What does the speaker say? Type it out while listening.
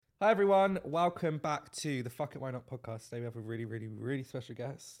Hi everyone, welcome back to the Fuck It Why Not podcast. Today we have a really, really, really special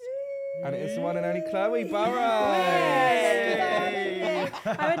guest. And it is the one and only Chloe Burrows.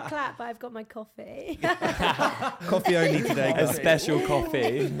 I would clap, but I've got my coffee. Coffee only today, A guys. special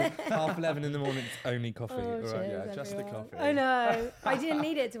coffee. 11:30 in the morning, it's only coffee. Oh, All right, cheers, yeah, just the everyone. coffee. I know. I didn't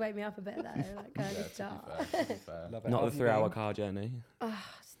need it to wake me up a bit though, like early start. Love it. Not How the have you 3-hour been? car journey. Oh,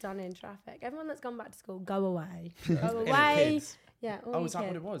 stunning traffic. Everyone that's gone back to school, go away. Go Any away. kids? Yeah. all Oh, you is that what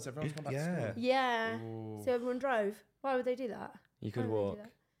kids. it was? Everyone's come back Yeah. to school. Yeah. Ooh. So everyone drove. Why would they do that? You could Why would they do walk.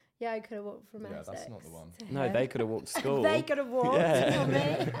 that? Yeah, I could have walked from Yeah, Essex. that's not the one. to No, here. they could have walked to school. They could have walked, Yeah. not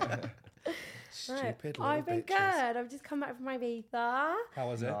me. Stupid little I've been bitches. good. I've just come back from Ibiza. How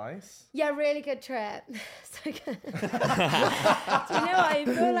was it? Nice. Yeah, really good trip. So good. Do you know what? I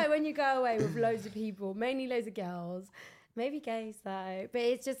feel like when you go away with loads of people, mainly loads of girls, maybe gays though, but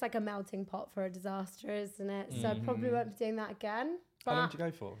it's just like a melting pot for a disaster, isn't it? So I probably won't be doing that again. How long But did you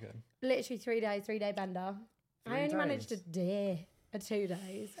go for again? literally 3 days, 3-day bender. I 3 only managed days? a day or 2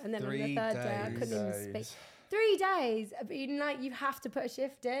 days, and then on 3 the third day I days. couldn't even speak. 3 days, but you have to put a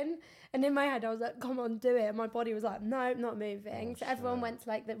shift in. And in my head, I was like, come on, do it. And my body was like, no, not moving. Oh, so everyone shit. went to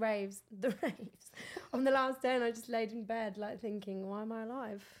like the raves on the last day. And I just laid in bed, like thinking, why am I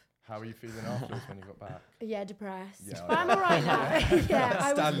alive? How were you feeling afterwards when you got back? Yeah, depressed. Yeah, I but I'm know. all right now. Yeah,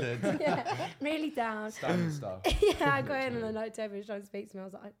 I was, Standard. yeah, really down. Standard stuff. Yeah, I got in and the night Toby was trying to speak to me. I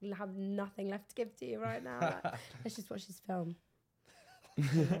was like, I have nothing left to give to you right now. Like, let's just watch this film.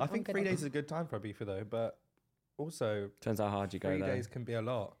 I think good 3 at days is a good time for Ibiza though, but also Depends how hard you go 3 there. days can be a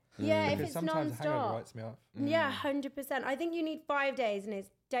lot. Yeah, if Because it's sometimes a hangover non-stop. writes me off. Yeah, 100%. I think you need 5 days, and it's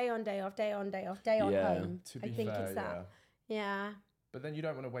day on, day off, day on, day off, day on, Yeah. home. To I be think fair, it's that. Yeah. But then you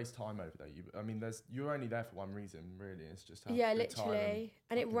don't want to waste time over there. You're only there for one reason, really. It's just to have Yeah, a good time literally.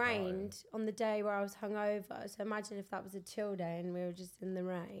 And it fucking party. rained on the day where I was hungover. So imagine if that was a chill day and we were just in the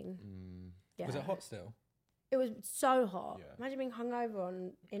rain. Yeah. Was it hot still? It was so hot. Yeah. Imagine being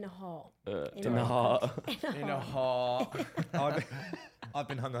hungover in a hot. In the heart. In a heart. I've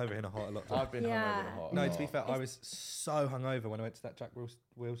been hungover in a hot a lot. I've been Yeah. hungover hot. No, to be fair, I was so hungover when I went to that Jack Wills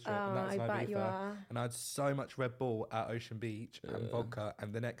trip, and Oh, that's I bet you Ibiza. are. And I had so much Red Bull at Ocean Beach and vodka,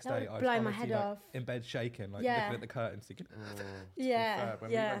 and the next That day would I was blow my honestly, head like, off. in bed shaking, like Yeah. looking at the curtains, thinking, To be Yeah, fair,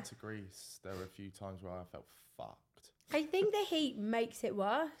 when yeah. we went to Greece, there were a few times where I felt fucked. I think the heat makes it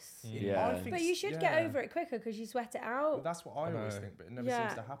worse. Yeah. I think But you should get yeah. over it quicker because you sweat it Well, out. that's what I always know. think, but it never Yeah.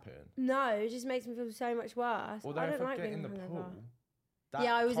 seems to happen. No, it just makes me feel so much worse. Although I don't if I like get being in the hungover. pool, that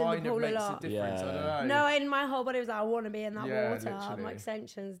Yeah, I was in the kind of pool a makes lot. difference. I Yeah. don't know. No, in my whole body was like, I want to be in that Yeah, water. My literally.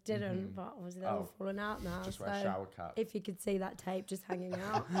 extensions didn't, but obviously they're all Oh. falling out now. Just so wear a shower cap. if you could see that tape just hanging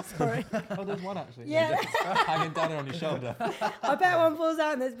out, sorry. oh, there's one actually. Yeah. Just hanging down on your shoulder. I bet one falls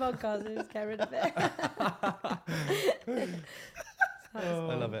out in this podcast and just get rid of it.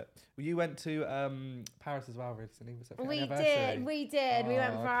 I love it. Well, you went to Paris as well recently. Was it for your We anniversary? did. We we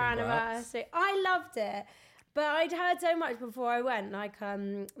went for our congrats. anniversary. I loved it. But I'd heard so much before I went, like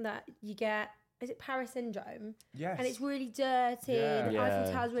that you get, is it Paris syndrome? Yes. And it's really dirty. Yeah. The Yeah.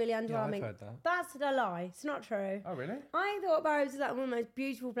 Eiffel Tower's really Yeah, I've underwhelming. heard that. That's a lie. It's not true. Oh, really? I thought Burrows was like one of the most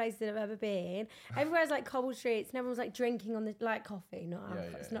beautiful places I've ever been. Everywhere's like cobble streets and everyone's like drinking on the, like coffee, not alcohol.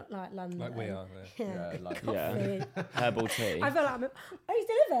 Yeah, It's yeah. not like London. Like we are. Yeah. Yeah. Yeah, like Yeah. Coffee. Herbal tea. I feel like I used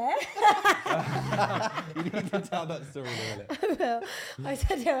to live here. You need to tell that story in a minute. I will. I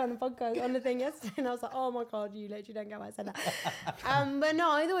said it on the podcast, on the thing yesterday, and I was like, oh my God, you literally don't get why I said that. But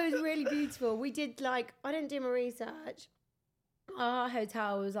no, I thought it was really beautiful. We did like, I didn't do my research. Our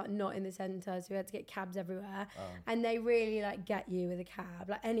hotel was like not in the centre, so we had to get cabs everywhere. And they really like get you with a cab.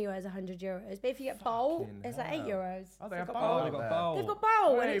 Like anywhere is €100. But if you get Bolt, Fucking it's like hell. €8. Oh, they They've have got Bolt. Oh, Bolt. they got there. bowl. They've got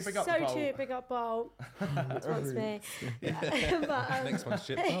Bolt, and Hey, it's big up so the Bolt. cheap. Big up Bolt. That's me. But, Next one's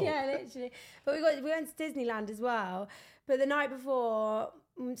shit Bolt. yeah, literally. But we went to Disneyland as well. But the night before,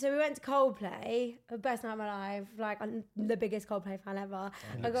 so we went to Coldplay, the best night of my life. Like I'm the biggest Coldplay fan ever.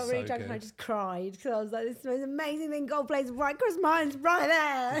 I got really so drunk and I good. just cried because I was like, "This is the most amazing thing. Coldplay's right across mine's right Did you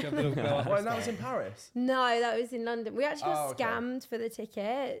there." have the little go up Well, and and that was stuff? in Paris. No, that was in London. We actually got Oh, okay. scammed for the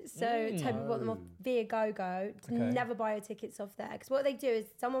tickets. So Toby bought them off via GoGo. Okay. Never buy your tickets off there. Because what they do is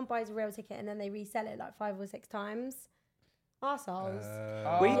someone buys a real ticket and then they resell it like 5 or 6 times.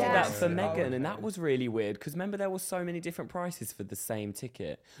 Arseholes. We Yeah. did that for Oh, Megan, okay. and that was really weird because remember there were so many different prices for the same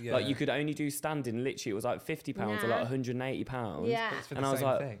ticket. Yeah. Like you could only do standing. Literally, it was like £50 or Nah. like £180. Yeah. It's for And the I was same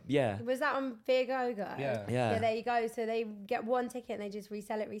like, thing. yeah, Was that on via GoGo? Yeah. yeah. Yeah, there you go. So they get one ticket and they just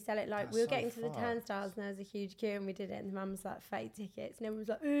resell it. Like That's we were so getting to the fucked. turnstiles and there was a huge queue and we did it and the mum was like fake tickets and everyone was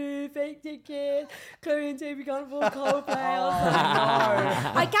like, ooh, fake tickets. Chloe and Toby can't afford Coldplay. I was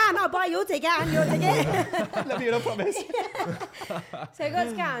like, no. I can. I'll buy your ticket and your ticket. Let me know, promise. So I got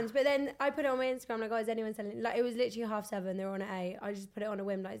scammed, but then I put it on my Instagram, like, oh, is anyone selling, like, it was literally 7:30, they were on at 8. I just put it on a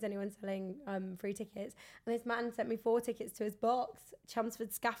whim, like, is anyone selling free tickets? And this man sent me 4 tickets to his box,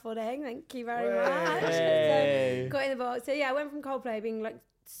 Chelmsford Scaffolding, thank you very much. Hey. So, got in the box. So yeah, I went from Coldplay being like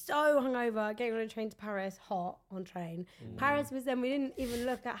so hungover, getting on a train to Paris, hot on train. Paris was then, we didn't even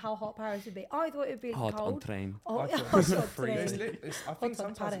look at how hot Paris would be. I thought it would be Hot cold. on train. Oh, I hot thought on It's train. I think Hot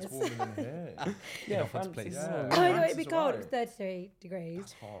on sometimes it's Paris. warmer than here. Yeah, France, please. Yeah. I thought France it'd be is cold. It alright. was 33 degrees.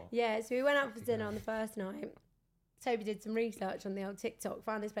 That's hot. Yeah, so we went out for dinner on the first night. Toby did some research on the old TikTok,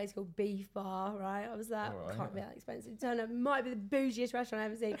 found this place called Beef Bar, right? I was like, Alright. can't be that expensive. Turned out, might be the bougiest restaurant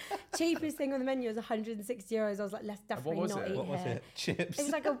I've ever seen. Cheapest thing on the menu was 160 euros. I was like, let's definitely was not it? eat What was here. it? Chips. It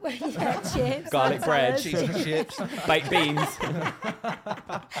was like chips, Garlic bread, salad, cheesy chips. Baked beans.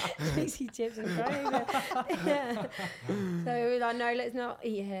 cheesy chips and fries. Yeah. So we were like, no, let's not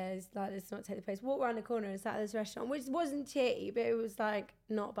eat here. It's like, let's not take the place. Walk around the corner and sat at this restaurant, which wasn't cheap, but it was like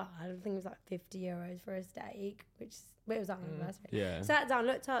not bad. I think it was like 50 euros for a steak, but it was our anniversary. Yeah. Sat down,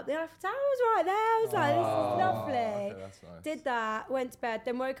 looked up, the Eiffel Tower was right there. I was like, this is lovely. Okay, that's nice. Did that, went to bed,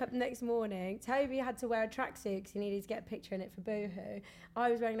 then woke up the next morning. Toby had to wear a tracksuit because he needed to get a picture in it for Boohoo. I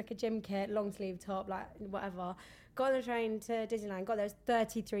was wearing like a gym kit, long sleeve top, like whatever. Got on the train to Disneyland, got there, it was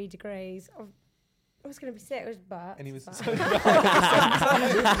 33 degrees. I was going to be sick, it was but. And he was but- so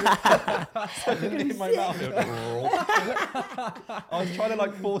in my mouth. I was trying to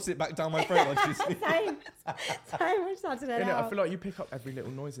like force it back down my throat while she was speaking. Same, I started it Innit? I out. feel like you pick up every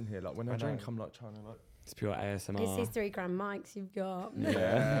little noise in here, like when I I know. drink, I'm like trying to like. It's pure It's these ASMR. 3 grand mics you've got.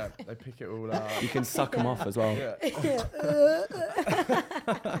 Yeah, they pick it all up. You can suck them off as well. Yeah.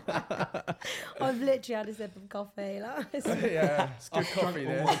 I've literally had a sip of coffee. Like, Yeah, it's good coffee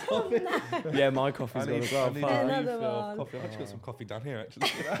there. Yeah, my coffee's gone as well. I need Fuck. Another refill of one. coffee. I've actually got some coffee down here, actually.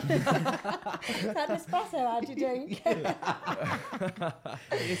 is that Nespresso how'd you drink?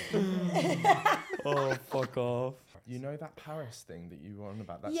 Oh, fuck off. You know that Paris thing that you were on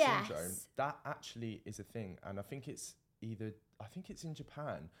about, that Yes. syndrome? That actually is a thing, and I think it's in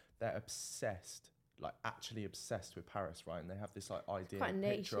Japan. They're obsessed, like actually obsessed with Paris, right? And they have this like idea, Quite and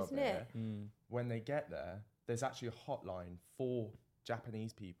niche, picture of isn't it. it? When they get there, there's actually a hotline for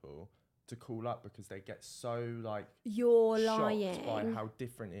Japanese people to call up because they get so like You're shocked lying. by how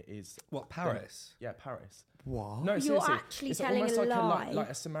different it is. What, Paris? Yeah, Paris. What? No, You're seriously, actually it's telling almost a like lie. like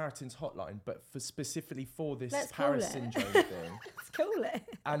a Samaritan's hotline, but for specifically for this Let's call Paris it. syndrome thing. Let's call it.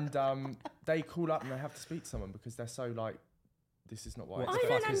 And they call up and they have to speak to someone because they're so like, this is not what What I I the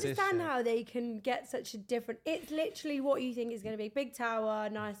don't fuck is this understand shit? how they can get such a different. It's literally what you think is going to be. Big tower,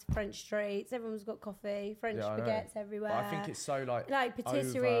 nice French streets. Everyone's got coffee, French Yeah, I know. baguettes everywhere. But I think it's so like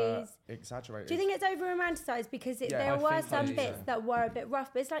patisseries. exaggerated. Do you think it's over romanticised because Yeah, there I were think so, some yeah. bits that were a bit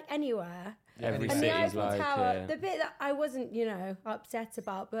rough, but it's like anywhere. Every And the city's Eiffel like, Tower, yeah. the bit that I wasn't, upset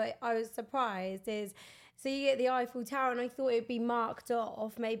about, but I was surprised is, so you get the Eiffel Tower, and I thought it'd be marked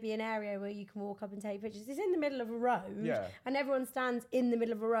off, maybe an area where you can walk up and take pictures. It's in the middle of a road, Yeah. and everyone stands in the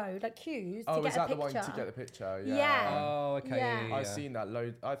middle of a road, like queues to Oh, get is a that the picture. one to get the picture? Yeah. Oh, okay. Yeah. Yeah. I've seen that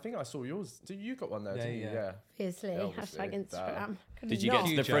load. I think I saw yours. You got one there, Yeah, didn't you? yeah. Yeah. Obviously, Yeah, obviously. hashtag Instagram. Did you get to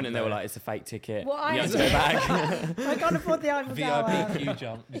Queue the front jump and they were though. like, it's a fake ticket? Well, you I- have to go back. I can't afford the Eiffel Tower. VIP queue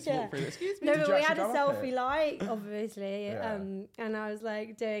jump. Just Yeah. walk through. Excuse me. No, Did but you we actually had a go up selfie it? light, obviously, Yeah. and I was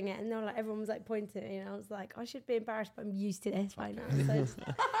like doing it, and they were like, everyone was like pointing at me, and I was like, I should be embarrassed, but I'm used to this by now. So I just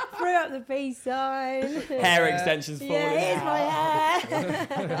threw up the peace sign. Hair extensions falling Yeah, here's out. my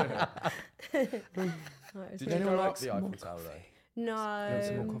hair. Did you go up the Eiffel Tower though? Want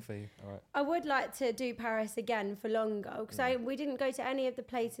some more No. coffee? All right. I would like to do Paris again for longer because we didn't go to any of the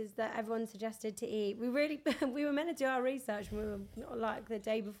places that everyone suggested to eat. We were meant to do our research when we were like the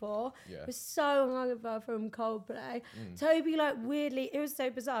day before. Yeah. Was so hungover from Coldplay. Toby like weirdly, it was so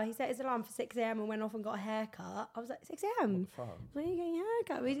bizarre. He set his alarm for 6 a.m. and went off and got a haircut. I was like 6 a.m. Fuck. When are you getting a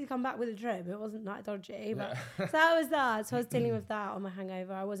haircut? We did come back with a trim. It wasn't that dodgy, but so that was that. So I was dealing with that on my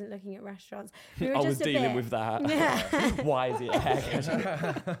hangover. I wasn't looking at restaurants. We were I was just a dealing bit- with that. Yeah. Why is it a haircut?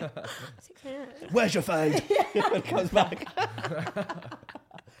 6 a.m. Where's your fade? Comes back.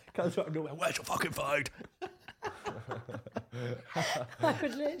 Comes back and nowhere. Where's your fucking fade? I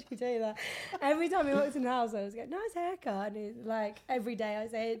would literally do that. Every time he walked in the house, I was going, nice haircut. And he's like, every day I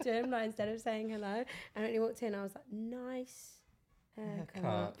say it to him, like, instead of saying hello. And when he walked in, I was like, nice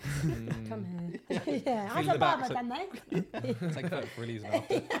haircut. Come here. Yeah, how's the a back, barber so- done, mate? Take a photo for release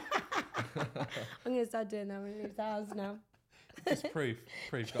after. I'm going to start doing that when he leaves the house now. It's proof.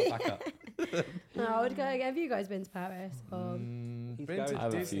 Proof. Got back up. No, I would go again. Have you guys been to Paris? Or Been going. to I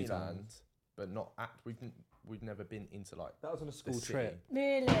have a few Disneyland, times. but not we we've never been into like That was on a the school city. trip.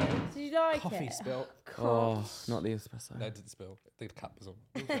 Really? Did you like Coffee it? spilt. Oh, not the espresso. No, it didn't spill. The cap was on.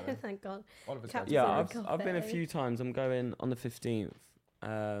 Thank God. Oliver's Captain going Yeah, to I've been a Coffee. few times. I'm going on the 15th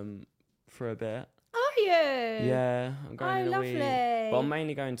for a bit. Are you? Yeah, I'm going Oh, in a week. lovely. But I'm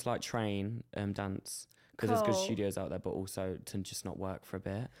mainly going to like train dance because there's good Cool. studios out there, but also to just not work for a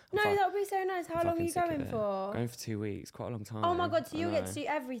bit. No, that would be so nice. How I'm long are fucking you sick of going it. for? Going for 2 weeks, quite a long time. Oh my God, so I you'll get know. to see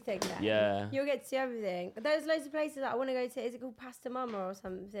everything then? Yeah. You'll get to see everything. There's loads of places that I want to go to. Is it called Pasta Mama or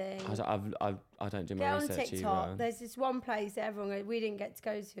something? I don't do Get my on research TikTok. either. There's this one place that we didn't get to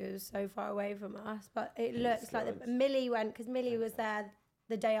go to. It was so far away from us. But it looks like Millie went, because Millie was there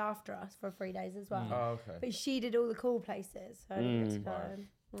the day after us for 3 days as well. Oh, okay. But she did all the cool places. So I didn't get to go. Right.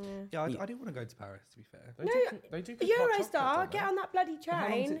 Yeah. Yeah, I do want to go to Paris, to be fair. They do good hot chocolate, Eurostar, don't get they? on that bloody How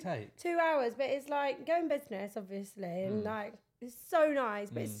long does train. it take? 2 hours, but it's like going business, obviously, and like it's so nice,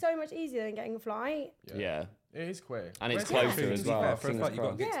 but it's so much easier than getting a flight. Yeah. It is quick. And it's Where's closer the- as To be well. fair, for a fingers flight, you've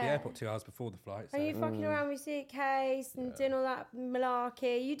got to get to the Yeah. airport 2 hours before the flight. So. Are you fucking around with suitcase and doing all that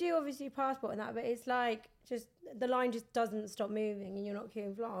malarkey? You do obviously passport and that, but it's like just the line just doesn't stop moving and you're not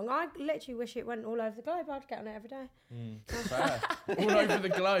queuing for long. I literally wish it went all over the globe. I'd get on it every day. Fair. All over the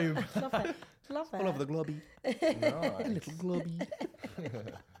globe. Love it. Love it. All over the globby. Nice. Little globby.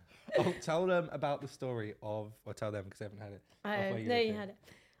 Oh, tell them about the story of, or tell them because they haven't had it. Oh, where you no, live you in. had it.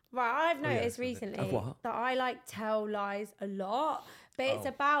 Right, I've Oh, yeah, noticed so the- recently Of what? that I like tell lies a lot, but it's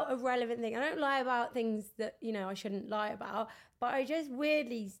about a relevant thing. I don't lie about things that, I shouldn't lie about, but I just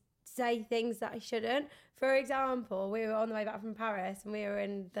weirdly say things that I shouldn't. For example, we were on the way back from Paris and we were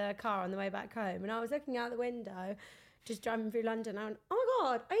in the car on the way back home and I was looking out the window, just driving through London. And I went, oh my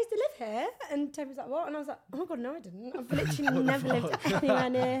God, I used to live here. And Toby was like, what? And I was like, oh my God, no, I didn't. I've literally never lived anywhere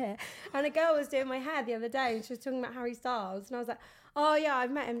near here. And a girl was doing my hair the other day and she was talking about Harry Styles. And I was like, oh yeah, I've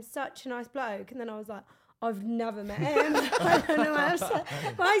met him, such a nice bloke. And then I was like, I've never met him. I don't know what I said.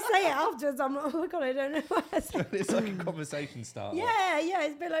 When I say it afterwards, I'm like, oh my God, I don't know what I said. It's like a conversation starter. Yeah,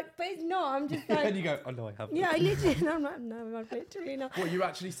 it's a bit like, but it's not. I'm just like, And you go, oh no, I haven't. yeah, I literally, and I'm like, no, I've literally not. What, you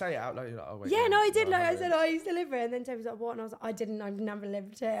actually say it out loud? You're like, oh, wait. Yeah, no, I did. Like I haven't. said, I used to live here, and then Toby was like, "What?" And I was like, "I didn't. I've never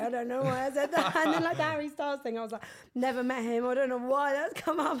lived here. I don't know why I said that." And then like the Harry Styles thing, I was like, "Never met him. I don't know why that's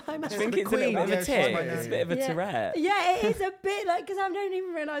come up." I She's think the it's a little queen. bit of a Yeah, she's tick. my It's a queen. bit of a Yeah. Tourette. Yeah, it is a bit like because I don't even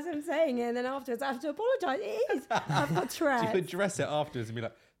realise I'm saying it, and then afterwards I have to apologise. It is. I've got You could Tourette's. dress it afterwards and be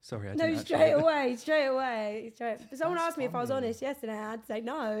like, sorry, I No, didn't straight actually. away. But someone That's asked me if I was funny. honest yesterday. I had to say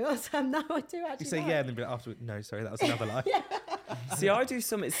no. I was like, no, I do actually. You say know. yeah and then be like afterwards, no, sorry, that was another lie. See, I do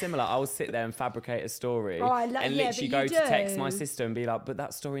something similar. I'll sit there and fabricate a story Oh, I lo- and yeah, literally but go you to text my do. sister and be like, but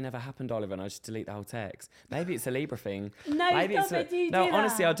that story never happened, Oliver, and I just delete the whole text. Maybe it's a Libra thing. No, Maybe stop it. Do you no, do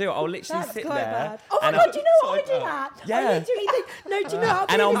honestly, that? I do. I'll literally That's sit quite there. bad. Oh my and God, do you know what I So do bad. that? Yeah. I literally think, no, do you know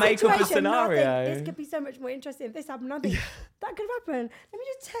what? And I'll be in a make up a situation and I'll think, scenario. this could be so much more interesting if this happened. I think that could have happened. Let me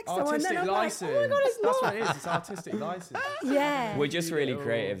just text someone. Artistic Then I'm license. like, oh my God, it's That's not. what it is. It's artistic license. Yeah. We're just really Ew.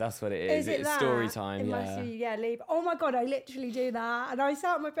 creative. That's what it is. Is it It's that? story time. It Yeah. must be, leave. Oh my God, I literally do that. And I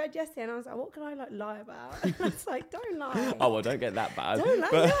sat on my bed yesterday and I was like, what can I lie about? And I was like, don't lie. Oh well, don't get that bad. Don't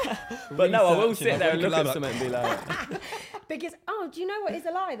lie. But no, I will Researching, sit there I've and look got at to something and be like, Because, do you know what is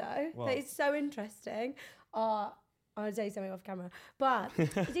a lie though? What? That is so interesting. I'll tell you something off camera. But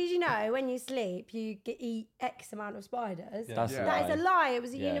did you know when you sleep, you eat X amount of spiders? Yeah. that's Yeah. That is a lie. It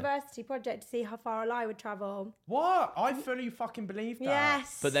was a Yeah. university project to see how far a lie would travel. What? I fully fucking believe that.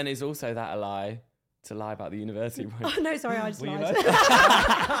 Yes. But then is also that a lie to lie about the university Oh, project? no, sorry, I just Were you lied.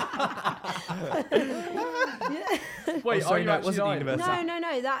 Wait, Oh, sorry, are you no, it actually wasn't lying? university.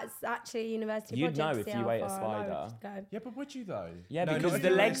 No, that's actually a university You'd project. know to if see you how ate a far lie would spider. go. Yeah, but would you though? Yeah, No, because not the if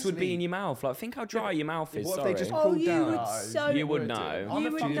you're legs would be asleep. in your mouth. Like, think how dry your mouth is. What if Sorry. they just Oh, cooled you down? would No, so... You would do. know. I'm You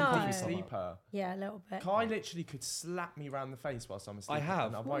a would fucking know. deep sleeper. Yeah, a little bit. Kai literally could slap me round the face whilst I'm asleep. I have.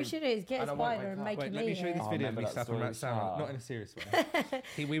 and I What we won't- should do is get and a I won't spider wake and up. make Wait, him let me eat show you it. this Oh, video of remember me that slapping story Matt Sam, start. not in a serious way.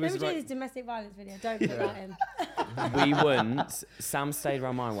 We Let was me do like, this domestic violence video. Don't put that in. We once, Sam stayed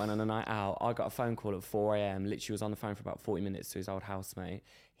around mine, went on a night out. I got a phone call at 4 a.m. Literally was on the phone for about 40 minutes to his old housemate.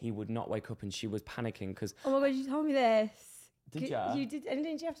 He would not wake up and she was panicking because... Oh my God, you told me this. Did ya? You did, and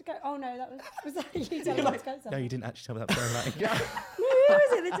didn't you have to go? Oh no, was that you telling me to go no, somewhere? you didn't actually tell me that story. Like, No, who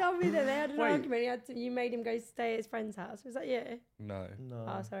was it that told me that they had an Wait. argument? You made him go stay at his friend's house. Was that you? no. No.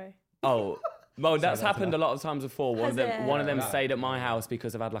 Oh, sorry. Oh, well, that's that happened a lot of times before. One Has of them, it? one of them Yeah. stayed at my house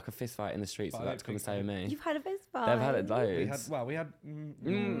because I've had like a fist fight in the street, so But I they had to don't come and stay with me. You've had a fist fight. They've had it We loads. had,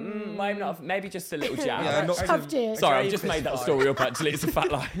 Maybe not. Maybe just a little jab. Yeah, not- Shoved you. Sorry, I've Great just fist made that fight. story up. Actually, it's a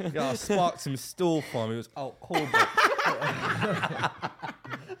fat lie. yeah, I sparked some stool for him. It was cold.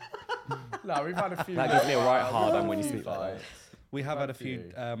 No, we've had a few. That gives me a right hard on when you sleep like that. We have Had had a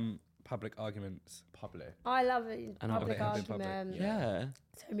few public arguments? Public. I love it. And I Public love it in public. argument. Yeah.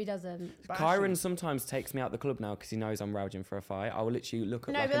 Toby doesn't. But Kyron actually- sometimes takes me out the club now because he knows I'm rouging for a fight. I will literally look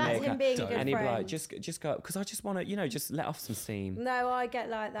up No, like but a that's maker, him being a Don't. good and he'd be friend. like, just go, because I just want to, you know, just let off some steam. No, I get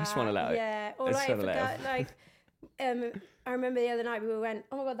like that. just wanna let it- Yeah. Or I just like, wanna if a let guy, it- like, I remember the other night we went,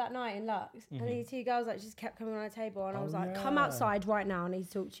 oh my God, that night in Lux. And these two girls like just kept coming on our table. And I Oh, was like, come yeah. outside right now. I need to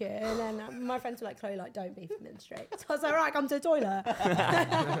talk to you. And then my friends were like, Chloe, like, don't beef them in the street. So I was like, right, come to the toilet.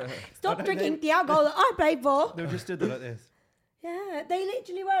 Stop drinking the alcohol that I paid for. They were just stood there like this. Yeah, they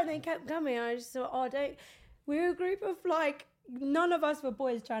literally were, and they kept coming. And I just thought, oh, don't. We were a group of like, none of us were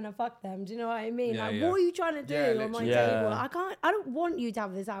boys trying to fuck them. Do you know what I mean? Yeah, like, yeah. what are you trying to do Yeah, on my literally. table? Yeah. I don't want you to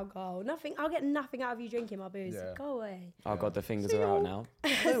have this alcohol. Nothing. I'll get nothing out of you drinking my booze. Yeah. Go away. Oh God, the fingers are out now.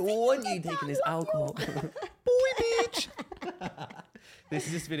 I don't want you taking this alcohol. This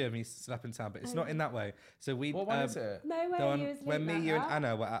is this video of me slapping Sam, but it's not in that way. So we. What one is it? No way. The one you was when me, like you, and that.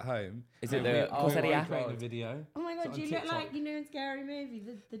 Anna were at home. Is it and the we Coseria? creating a video. Oh my It's God, on you look TikTok. like, you know, in Scary Movie,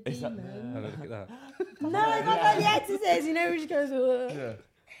 the Is that- demon. Oh, look at that. No, I got like The Exorcist. You know, where she goes, ugh. Yeah.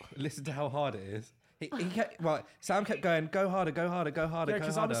 Listen to how hard it is. He kept, right, Sam kept going, go harder, go harder, go harder, Yeah, go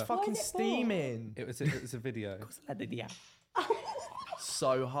because I harder. was fucking is it for? steaming. It was a video.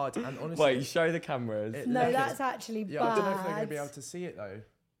 So hard. And honestly, Wait, show the cameras. It- No, Look, that's actually yeah, I don't know if they're bad. going to be able to see it though.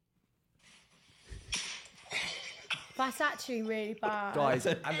 That's actually really bad. Guys,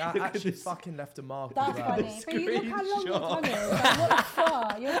 and that Look at actually this. fucking left a mark. That's as well. funny. But you look how long your tongue is. Like, what the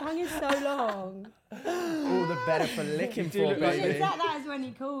fuck? Your tongue is so long. All the better for licking do for, look You like should baby. set that as when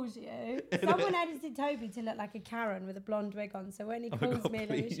he calls you. Someone edited Toby to look like a Karen with a blonde wig on. So when he my calls God, me, let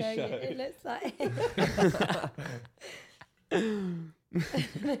me please show you. show. It looks like. Can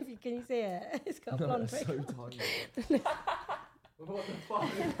you see it? It's got a blonde That's wig. so tiny. What the fuck?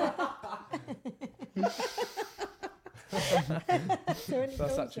 So when he That's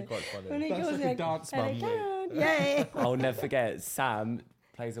calls actually me- quite When funny. he That's calls like me, a dance hello, mum wig. Karen. Yeah. I'll never forget. Sam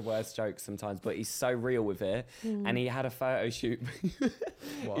plays the worst jokes sometimes, but he's so real with it. And he had a photo shoot.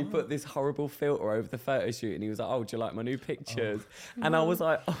 What? He put this horrible filter over the photo shoot, and he was like, "Oh, do you like my new pictures?" And I was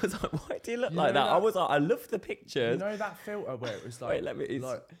like, "Why do you look You like know that?" I that- was like, "I love the You pictures." know that filter where it was like, Wait, let me. It's,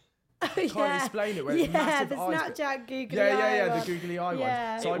 like Can't explain it, where yeah, it's massive the eyes, Snapchat googly yeah, eye the one. googly eye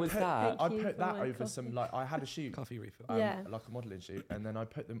Yeah. one. So It I was put that. I Thank you put for that my over coffee. some like I had a shoot, Coffee refill. Yeah. like a modelling shoot, and then I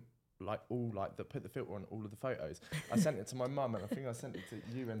put them like all like put the filter on all of the photos. I sent it to my mum, and I think I sent it to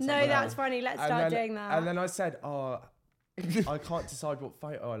you and No, someone that's else. funny. Let's And start then- doing that. And then I said, "Oh, I can't decide what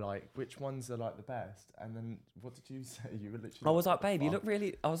photo I like. Which ones are like the best?" And then what did you say? You were literally. I was like, "What the "Babe, you fuck?" look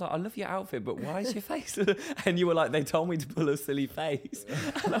really." I was like, "I love your outfit, but why is your face?" And you were like, "They told me to pull a silly face."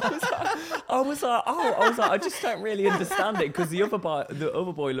 And I was like, I just don't really understand it because the other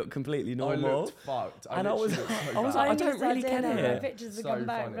boy looked completely I normal. looked fucked. And I was- literally looked so I was bad. like, I don't really get My it. pictures will So come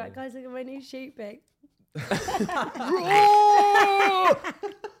back. funny. Like, guys, look at my new shoot pic.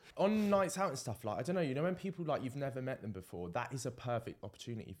 On nights out and stuff, like I don't know, you know, when people like you've never met them before, that is a perfect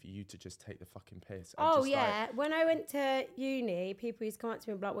opportunity for you to just take the fucking piss. And Oh just, yeah, when I went to uni, people used to come up to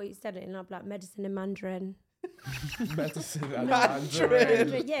me and be like, "What you studying?" And I'd be like, "Medicine and Mandarin." like medicine and Mandarin.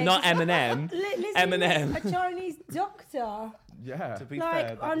 Mandarin. Yeah, Not just- Eminem. Listen, Eminem. a Chinese doctor. Yeah. To be Like,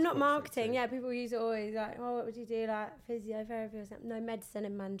 fair, that I'm was not quite marketing. sexy. Yeah, people use it always like, "Oh, what would you do? Like physiotherapy or something?" No, medicine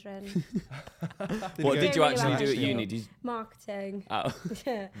and Mandarin. What did you really actually well, do at actually. uni? Did you, Marketing. oh.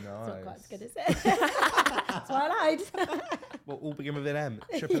 Yeah. It's not quite Nice. as good as it. That's why I lied. Well, all begin with an M.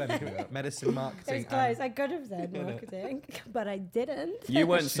 Triple M. Medicine, marketing. It's close. I could have said marketing, but I didn't. You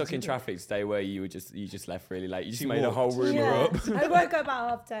weren't stuck in traffic today, were you? You just left really late. You just She made a whole walked. rumour Yeah. up. I woke up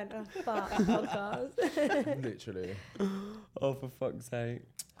about 10:30. Oh, fuck, podcast. Literally. Oh, for fuck's sake.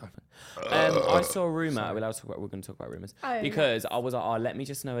 I saw a rumour. We're going to talk about rumours. Oh, Because I was like, oh, let me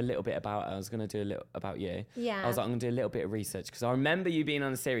just know a little bit about I was going to do a little about you. Yeah. I was like, I'm going to do a little bit of research because I remember you being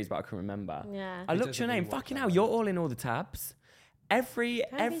on the series, but I couldn't remember. Yeah. I He looked does your have name. been Fucking watching hell, that. you're all in all the tabs. Don't be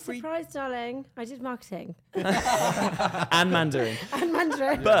Every surprised, darling. I did marketing and Mandarin. and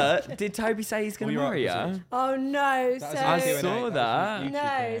Mandarin. But did Toby say he's going to Well, marry you're you? opposite. Oh no! That was So I a Q&A. saw was a that. YouTube no,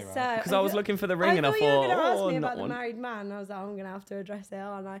 Q&A, so right? Because I was looking for the ring I and I thought you were thought, going to ask oh, me not about the one. married man. I was like, I'm going to have to address it,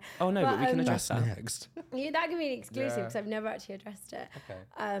 aren't I? Oh no, but we can address That's that. next. Yeah, that can be an exclusive Yeah. because I've never actually addressed it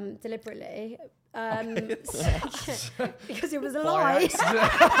Okay. deliberately. Because it was a By lie.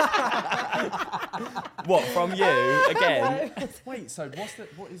 What, from you again? Wait, so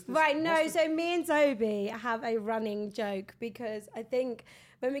what is this? Right, no, what's the- so me and Toby have a running joke because I think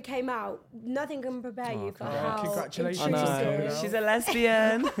when we came out, nothing can prepare you for how congratulations. I know. intrusive. She's a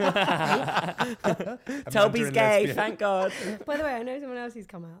lesbian. Toby's Mandarin gay, lesbian. thank God. By the way, I know someone else who's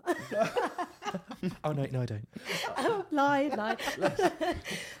come out. Oh, no, I don't. lie.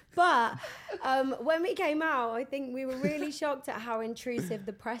 But when we came out, I think we were really shocked at how intrusive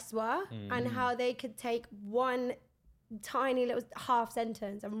the press were and how they could take one tiny little half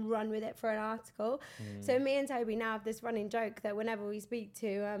sentence and run with it for an article. So me and Toby now have this running joke that whenever we speak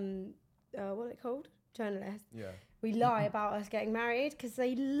to what are they called? Journalists. Yeah. We lie about us getting married because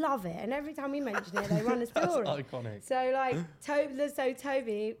they love it, and every time we mention it, they run a story. That's iconic. So like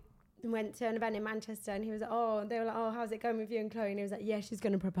Toby went to an event in Manchester, and he was like, they were like, how's it going with you and Chloe? And he was like, yeah, she's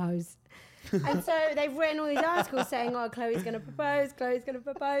going to propose. And so they've written all these articles saying, Chloe's going to propose.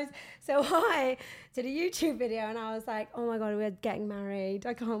 So I did a YouTube video, and I was like, oh my God, we're getting married.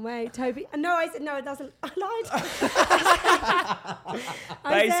 I can't wait. Toby, no, I said, no, it doesn't. I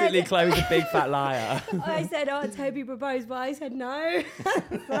lied. Basically, Chloe's a big fat liar. I said, Toby proposed, but I said no.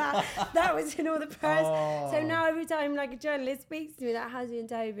 that was in all the press. So now every time like a journalist speaks to me that has you and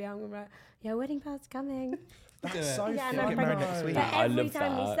Toby, I'm going to be like, yeah, wedding part's coming. That's so Yeah, funny. no, Get married next week. But I every love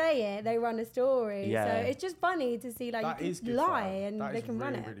time we that. say it, they run a story. Yeah. So it's just funny to see like That you is can good lie fun. and That they is can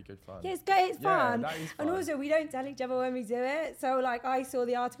really, run it. really good fun. Yeah, it's great. It's Yeah, fun. that is And fun. also, we don't tell each other when we do it. So, like, I saw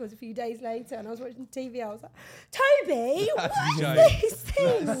the articles a few days later and I was watching TV. I was like, Toby, That's what a is these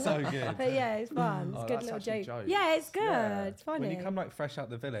things? That's so good. But yeah, it's fun. It's a good that's little actually joke. jokes. Yeah, it's good. Yeah. It's funny. When you come like fresh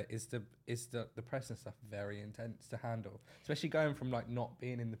out the villa, is the press and stuff very intense to handle, especially going from like not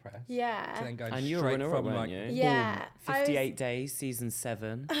being in the press to yeah. then going And you were straight runner-up, from weren't like you? Yeah. boom. I was- 58 days, season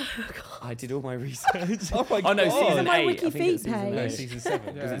 7. Oh, I did all my research. Oh my Oh no, God. season My 8. Wiki I think it's Feet season page. No, 8. season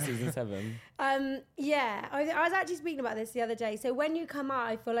 7. Yeah. Was it season 7? Yeah, I was actually speaking about this the other day. So when you come out,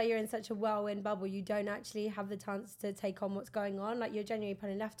 I feel like you're in such a whirlwind bubble. You don't actually have the chance to take on what's going on. Like you're genuinely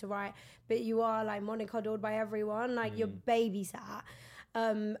pulling left to right, but you are like mollycoddled by everyone. Like you're babysat.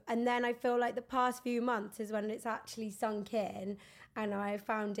 And then I feel like the past few months is when it's actually sunk in, and I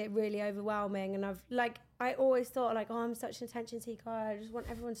found it really overwhelming. And I always thought like, I'm such an attention seeker. I just want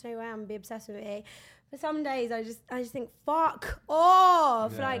everyone to know who I am and be obsessed with me. But some days I just think, fuck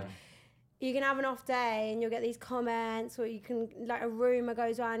off. Yeah. Like you can have an off day and you'll get these comments, or you can like a rumor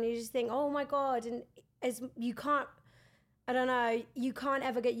goes around and you just think, oh my God. And you can't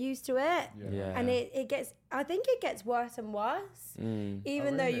ever get used to it. Yeah. And I think it gets worse and worse.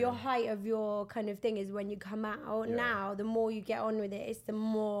 Even though your height of your kind of thing is when you come out. Yeah. Now, the more you get on with it, it's the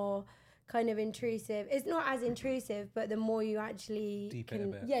more kind of intrusive. It's not as intrusive, but the more you actually Deep it can,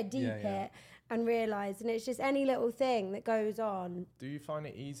 a bit. deep Yeah. it and realise. And it's just any little thing that goes on. Do you find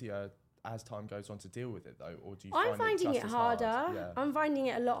it easier as time goes on to deal with it though, or do you? I'm find finding just it as harder. Hard? Yeah. I'm finding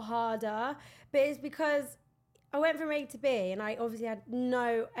it a lot harder, but it's because I went from A to B, and I obviously had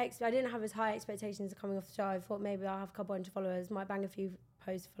I didn't have as high expectations coming off the show. I thought maybe I'll have a couple hundred followers, might bang a few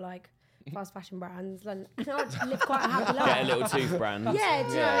posts for like fast fashion brands, and I'll just live quite a happy life. Get a little tooth brand. Yeah, do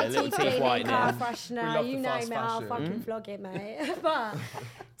you Yeah, know, a little teeth teeth cleaning, whitening. car We freshener, love you the name fast it, I'll fashion. fucking flog it, mate. But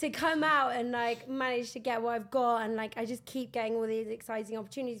to come out and like manage to get what I've got, and like I just keep getting all these exciting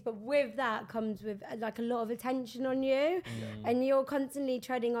opportunities, but with that comes with like a lot of attention on you, and you're constantly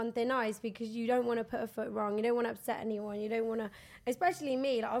treading on thin ice because you don't want to put a foot wrong, you don't want to upset anyone, you don't want to, especially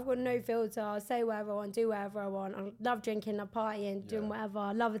me, like I've got no filter, I'll say whatever I want, do whatever I want, I love drinking, love partying, doing whatever,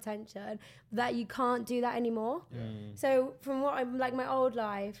 I love attention, that you can't do that anymore. So from what I'm like my old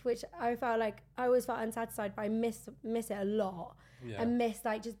life, which I felt like I always felt unsatisfied, but I miss it a lot. Yeah. And miss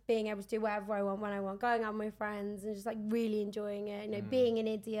like just being able to do whatever I want when I want, going out with my friends and just like really enjoying it, you know, being an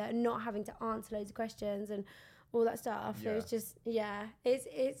idiot and not having to answer loads of questions and all that stuff. So it's just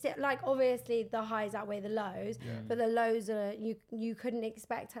it's like obviously the highs outweigh the lows, but the lows are you couldn't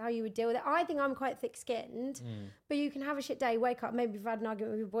expect how you would deal with it. I think I'm quite thick-skinned, but you can have a shit day, wake up, maybe you've had an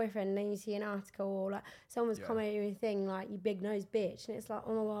argument with your boyfriend, and then you see an article or like someone's commenting a thing like you big nose bitch, and it's like,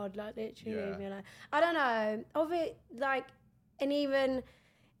 oh my God, like literally, you know, I don't know of it, like. And even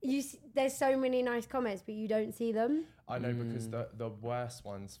there's so many nice comments, but you don't see them. I know because the worst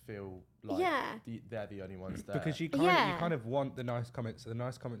ones feel like they're the only ones there. Because you kind of want the nice comments. So the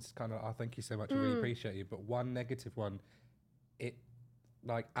nice comments is kind of, oh, thank you so much, I really appreciate you. But one negative one, it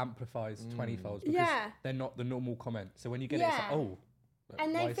like amplifies 20-fold because they're not the normal comment. So when you get it, it's like, oh.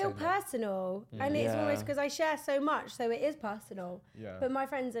 And they feel personal, and it's almost because I share so much, so it is personal. Yeah. But my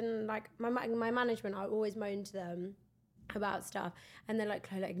friends and like my management, I always moan to them about stuff, and they're like,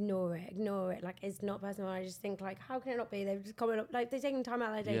 Chloe, like, ignore it, like it's not personal. I just think like, how can it not be? They've just commented, like they're taking time out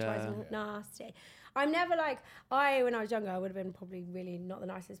of their day to write something nasty. I'm never like, when I was younger, I would have been probably really not the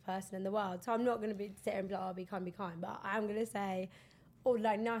nicest person in the world, so I'm not going to be sitting and be like, oh, be kind, but I'm going to say or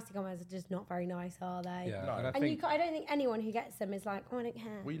like nasty comments are just not very nice, are they? Yeah, No. and I don't think anyone who gets them is like, oh, I don't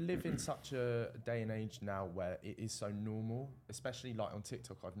care. We live in such a day and age now where it is so normal, especially like on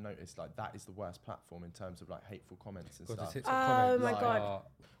TikTok. I've noticed like that is the worst platform in terms of like hateful comments and stuff. Oh my God.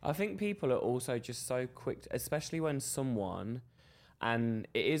 I think people are also just so quick, especially when someone, and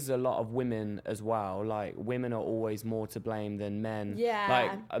it is a lot of women as well, like women are always more to blame than men. Yeah.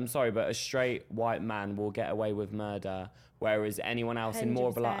 Like, I'm sorry, but a straight white man will get away with murder, whereas anyone else in more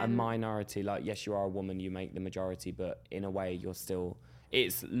of a, like, a 100%. minority, like, yes, you are a woman, you make the majority, but in a way you're still,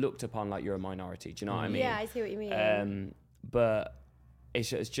 it's looked upon like you're a minority. Do you know what I mean? Yeah, I see what you mean. But it's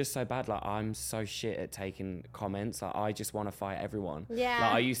just so bad. Like, I'm so shit at taking comments. Like, I just want to fight everyone. Yeah.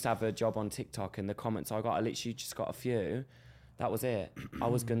 Like, I used to have a job on TikTok, and the comments I literally just got a few. That was it. I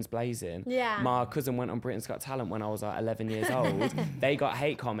was guns blazing. Yeah. My cousin went on Britain's Got Talent when I was like 11 years old. They got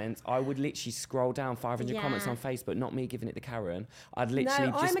hate comments. I would literally scroll down 500 comments on Facebook, not me giving it to Karen. I'd literally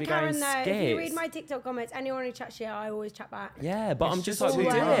no, just I'm be a Karen going though. skits. If you read my TikTok comments, anyone who chats shit, I always chat back. Yeah, but It's I'm just just like,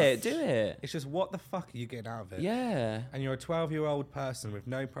 too do rough. it. It's just, what the fuck are you getting out of it? Yeah. And you're a 12-year-old person with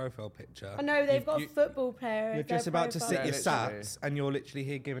no profile picture. I know they've got a football player. You're just about to sit your literally. sats, and you're literally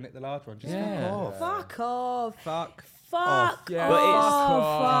here giving it the large one. Just Yeah. fuck off. Fuck off. Fuck. Fuck Yeah. off. But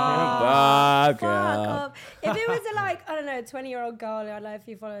it's- Fuck off. If it was a, like, I don't know, 20-year-old girl who had like a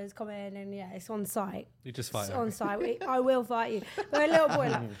few followers comment and yeah, it's on site. You just fight It's them. on site. I will fight you. But a little boy,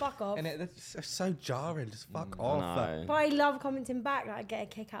 like, fuck off. And it's so jarring. Just fuck I off. know. But I love commenting back. Like, I get a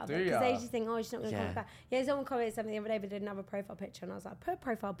kick out of Do it because they ya? just think, oh, she's not going to comment Yeah. back. Yeah, someone commented something the other day, but didn't have a profile picture, and I was like, put a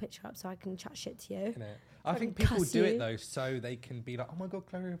profile picture up so I can chat shit to you. Innit? I think Fucking people cuss do you. it though, so they can be like, "Oh my god,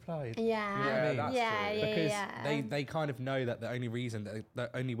 Chloe replied." Yeah, You know what I mean? that's yeah, true. yeah, Because yeah. they kind of know that the only reason, the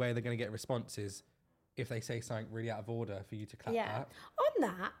only way they're going to get a response is if they say something really out of order for you to clap back. On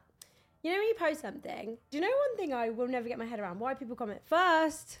that, you know when you post something, do you know one thing I will never get my head around? Why people comment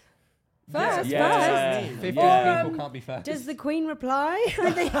first? First, Yeah. 50 Or, people can't be first. Does the Queen reply?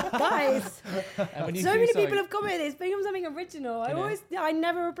 I think, guys, And when you so do many something- people have commented this. Become something original. I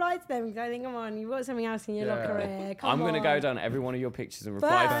never reply to them because I think, come on, you've got something else in your locker here. Come I'm going to go on. down every one of your pictures and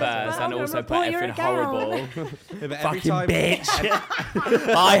reply First, first, but and I'm also gonna put report your everything horrible. Yeah, but every Fucking time, bitch.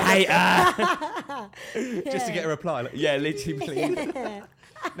 I hate her. just to get a reply. Like, Yeah, literally, please. no,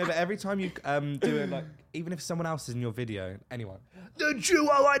 but every time you do it, like, even if someone else is in your video, anyone, the duo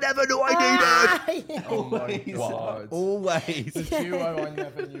I never knew I needed. Oh my god. Always. The duo I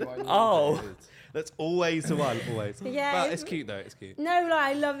never knew I needed. Oh. That's always the one. Always. Yeah, But it's cute though. It's cute. No, like,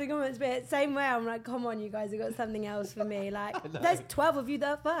 I love the comments, but same way, I'm like, come on, you guys have got something else for me. Like, there's 12 of you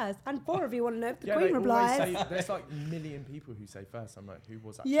there first, and 4 of you want to know if the Yeah, Queen they always replies. say, there's like a million people who say first. I'm like, who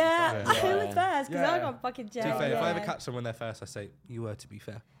was actually Yeah, first? who was first? Because I Yeah. got fucking To be jail. fair, if I ever Yeah. catch someone there first, I say, "You were." To be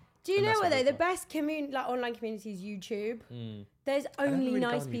fair. Do you and know that's what what though? they The best online community is YouTube. There's never only really go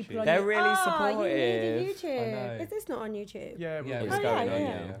nice on people YouTube. on They're YouTube. really You supportive. need I YouTube. know. Is this not on YouTube? Yeah, Yeah, it's Oh, going yeah, on,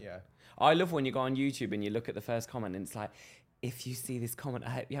 yeah. yeah. I love when you go on YouTube and you look at the first comment and it's like, if you see this comment, I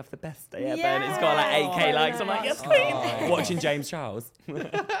hope you have the best day ever. And it's got like 8K Yeah. likes. I'm like, yes, Oh. Queen. Watching James Charles.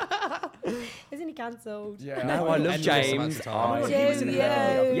 Isn't he cancelled? Yeah. No, I love Endless amounts James. of time. Oh, He was in Jimmy,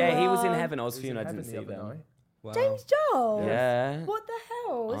 heaven. yeah, he was in oh. heaven. I was He was in fuming I didn't heaven see the other them. night. Wow. James Joel? Yeah. What the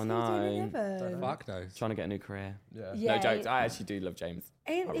hell? What's I he doing in know. heaven? Fuck knows. Trying to get a new career. Yeah. Yeah. No jokes. I actually do love James.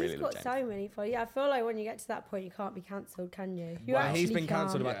 And I he's really love got James. so many followers. Yeah, I feel like when you get to that point, you can't be cancelled, can you? You Well, he's actually been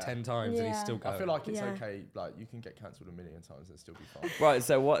cancelled can't. about Yeah. 10 times and he's Yeah. still going. I feel like it's Yeah. okay. Like you can get cancelled a million times and still be fine. Right,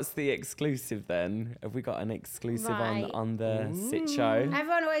 so what's the exclusive then? Have we got an exclusive Right. on the sit show?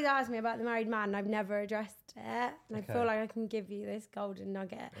 Everyone always asks me about the married man, and I've never addressed it. And I Okay. feel like I can give you this golden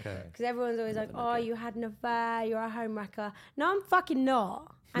nugget. Okay. Because everyone's always like, oh, you had an affair, you're a homewrecker. No, I'm fucking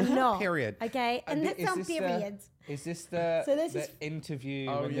not. I'm not. Period. Okay? And that's is not this the- periods. Is this the, So this the is- interview?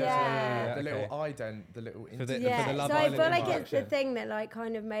 Oh when yeah, Yeah. the okay. little ident, the little For the- Yeah, for the Love so I Island feel like it's the interaction. thing that like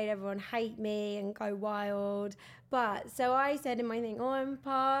kind of made everyone hate me and go wild. But so I said in my thing, oh, I'm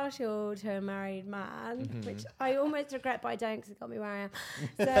partial to a married man, which I almost regret, but I don't because it got me where I am.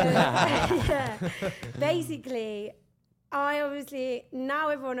 So yeah, basically, I obviously now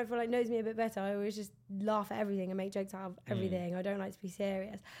everyone I feel like knows me a bit better. I always just laugh at everything and make jokes out of everything. I don't like to be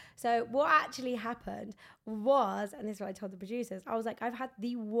serious. So what actually happened was, and this is what I told the producers, I was like, I've had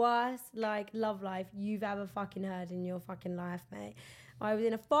the worst like love life you've ever fucking heard in your fucking life, mate. I was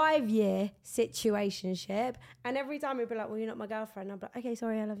in a 5-year situationship, and every time we'd be like, well, you're not my girlfriend. I'd be like, okay,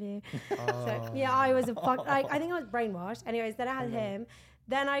 sorry, I love you. So yeah, I was like, I think I was brainwashed. Anyways, then I had him.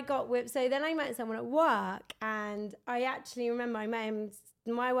 Then I got whipped. So then I met someone at work, and I actually remember I met him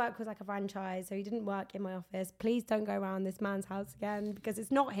my work was like a franchise, so he didn't work in my office. Please don't go around this man's house again, because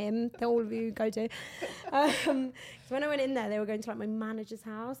it's not him that all of you go to. So when I went in there, they were going to like my manager's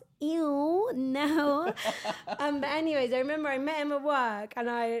house. Ew, no. But anyways, I remember I met him at work, and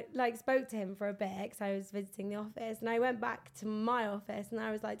I like spoke to him for a bit because I was visiting the office, and I went back to my office, and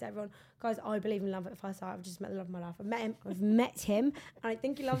I was like to everyone, guys, I believe in love at first sight. I've just met the love of my life. I've met him, and I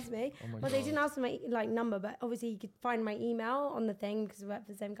think he loves me. Well, they didn't ask for my like number, but obviously he could find my email on the thing because we work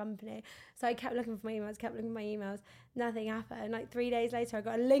for the same company. So I kept looking for my emails, nothing happened. Like 3 days later, I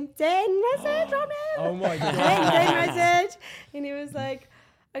got a LinkedIn message from him. Oh my God. LinkedIn message. And he was like,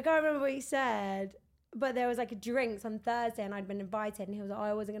 I can't remember what he said, but there was like a drinks on Thursday and I'd been invited, and he was like, oh,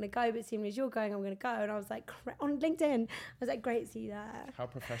 I wasn't going to go, but as soon as you're going, I'm going to go. And I was like, on LinkedIn, I was like, great to see you there. How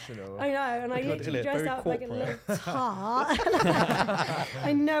professional. I know, and I literally dressed up like a little tart.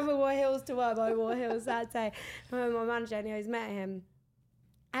 I never wore heels to work, but I wore heels that day. I remember my manager, and I always met him.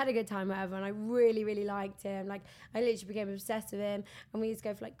 I had a good time, whatever, and I really, really liked him. Like, I literally became obsessed with him, and we used to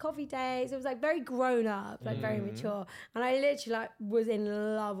go for like coffee dates. It was like very grown up, like very mature. And I literally like was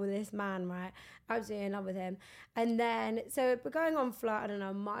in love with this man, right? Absolutely in love with him. And then, so we're going on for like, I don't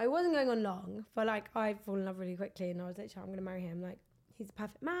know, I wasn't going on long, but like I fall in love really quickly, and I was literally, I'm going to marry him. Like, he's a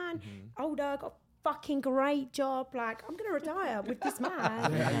perfect man, older, got fucking great job, like I'm gonna retire with this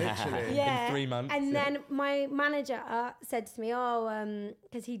man. Literally. Yeah. In 3 months. And then my manager said to me,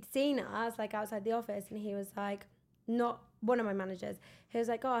 because he'd seen us like outside the office, and he was like, not one of my managers, he was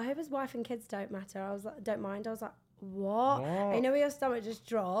like, oh, I hope his wife and kids don't matter. I was like, don't mind. I was like, what? I know your stomach just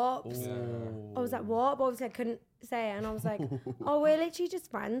drops. Ooh. I was like, what? But obviously I couldn't say it, and I was like, oh, we're literally just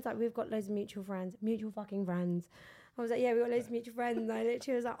friends, like we've got loads of mutual fucking friends. I was like, yeah, we got loads of mutual friends. And I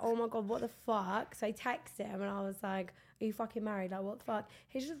literally was like, oh my God, what the fuck? So I texted him, and I was like, are you fucking married? Like, what the fuck?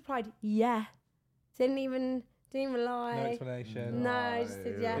 He just replied, yeah. Didn't even lie. No explanation. No, I just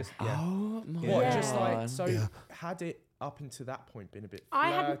said yeah. Oh my What, Yeah. just like, so had it up until that point been a bit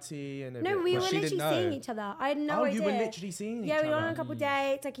flirty and a No, bit... we Well, were she literally didn't know. seeing each other. I had no idea. you were literally seeing each Yeah, other? we went on a couple of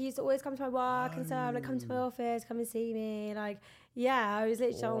dates. Like, he used to always come to my work and stuff. Like, come to my office, come and see me. Like, yeah, I was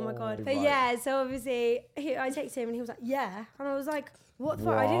literally, oh my God. But right. yeah, so obviously, I texted him, and he was like, yeah. And I was like, what the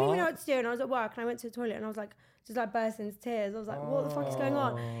fuck? I didn't even know what to do. And I was at work, and I went to the toilet, and I was like, just like bursting into tears. I was like, what the fuck is going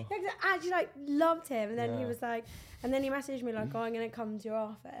on? Yeah, 'cause I actually like loved him. And then he was like, and then he messaged me like, oh, I'm going to come to your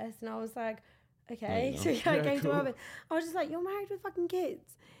office. And I was like, okay. So I came to my office. I was just like, you're married with fucking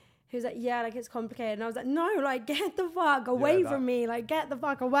kids? He was like, yeah, like it's complicated. And I was like, no, like get the fuck away from me. Like get the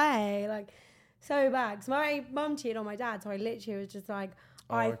fuck away. Like so bad. Because my mum cheated on my dad. So I literally was just like,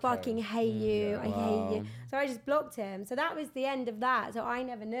 I fucking hate you. I hate you. So I just blocked him. So that was the end of that. So I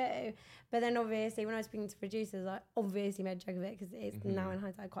never knew. But then obviously when I was speaking to producers, I obviously made a joke of it, because it's now in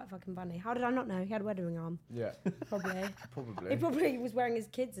hindsight quite fucking funny. How did I not know? He had a wedding ring on. Yeah. Probably. Probably. He probably was wearing his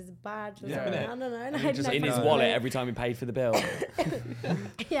kids as a badge or something. I don't know. And And just in his wallet every time he paid for the bill.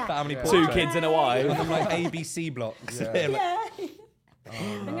 Yeah. Family Yeah. 2 kids and a wife. From like ABC blocks. Yeah. Yeah.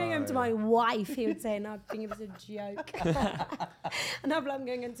 I'm going home to my wife, he would say, and I'd think it was a joke. And I'd be like, I'm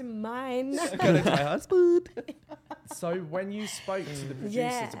going into mine. Going to my husband. So when you spoke to the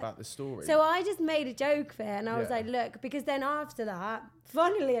producers about the story... So I just made a joke of it, and I was like, look, because then after that,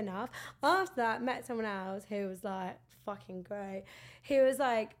 funnily enough, after that, met someone else who was like fucking great. He was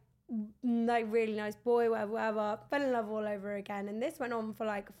like really nice boy, whatever, fell in love all over again. And this went on for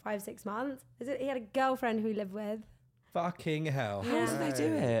like 5-6 months. He had a girlfriend who he lived with. Fucking hell. How did they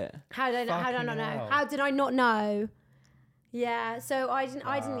do it? How did I not know? hell. How did I not know? Yeah, so I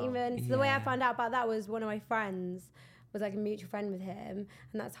didn't even. So the way I found out about that was one of my friends was like a mutual friend with him,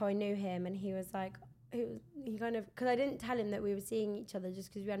 and that's how I knew him. And he was like, he kind of, because I didn't tell him that we were seeing each other just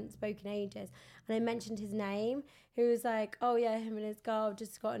because we hadn't spoken ages, and I mentioned his name. He was like, oh yeah, him and his girl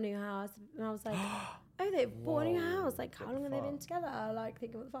just got a new house, and I was like, oh, they bought a new house. Like, how long have they been together? Like,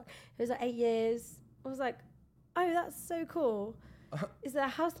 thinking, what the fuck? It was like 8 years. I was like, oh, that's so cool. Is the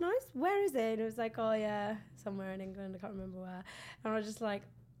house nice? Where is it? And it was like, oh yeah, somewhere in England. I can't remember where. And I was just like,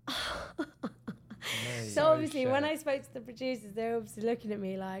 so obviously when I spoke to the producers, they were obviously looking at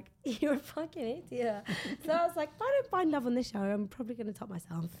me like, you're a fucking idiot. So I was like, if I don't find love on this show, I'm probably going to top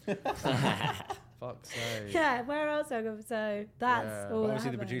myself. Fuck's sake. Yeah, where else I go? So that's all. Obviously,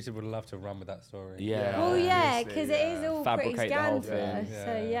 the that producer would love to run with that story. Yeah. Well, yeah, obviously, because it is all Fabricate pretty the whole scandalous. thing.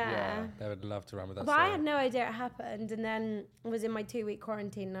 So yeah. They would love to run with that But story. I had no idea it happened, and then I was in my 2-week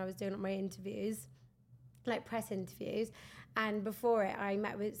quarantine, and I was doing my interviews, like press interviews. And before it, I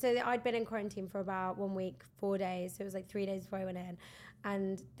met with, so I'd been in quarantine for about 1 week, 4 days. So it was like 3 days before I went in.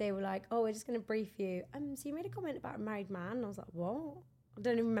 And they were like, oh, we're just going to brief you. So you made a comment about a married man. And I was like, what? I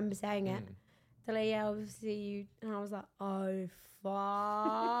don't even remember saying it. They're like, yeah, obviously you. And I was like, oh,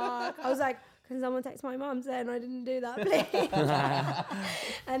 fuck. I was like, can someone text my mum saying I didn't do that,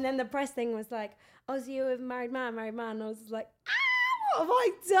 please? And then the press thing was like, oh, so you're with a married man. And I was like, what have I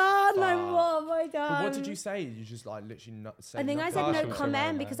done? Like, what have I done? But what did you say? You just like literally not say I think nothing? I said no Partial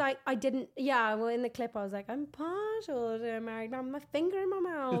comment to because I didn't. Yeah, well, in the clip I was like, I'm partial to a married man, my finger in my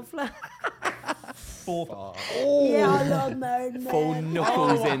mouth. Like, yeah, I love married men. Full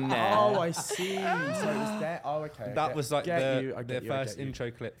knuckles in there. Oh, I see. So it was there. Oh, okay. That was like the first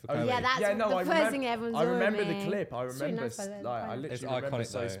intro clip for Chloe. Yeah, that's the first thing everyone saw. I remember me. the clip. I remember, nice, like, I literally It's remember iconic,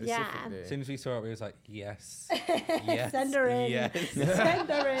 so though. specifically. As soon as we saw it, we was like, yes, yes, Send her in. yes. Send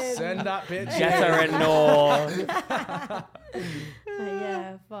her in. Send that bitch. Get her in, no.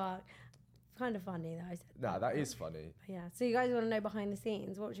 Yeah, fuck. Kind of funny though. I said Nah, that is funny. Yeah. So you guys want to know behind the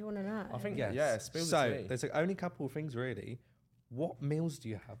scenes? What do you want to know? I think, Yes. yeah, spill the So tea. there's only a couple of things really. What meals do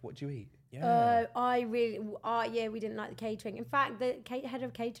you have? What do you eat? Yeah. Yeah, we didn't like the catering. In fact, the head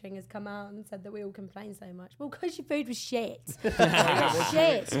of catering has come out and said that we all complain so much. Well, because your food was shit. It was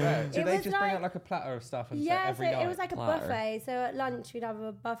shit. Do It they was just bring out like a platter of stuff and say Yeah, so every night? it was like a Platter. buffet. So at lunch we'd have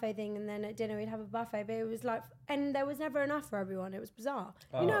a buffet thing, and then at dinner we'd have a buffet. But it was like, and there was never enough for everyone. It was bizarre.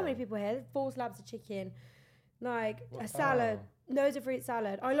 You know how many people here? 4 slabs of chicken, like a salad, loads of fruit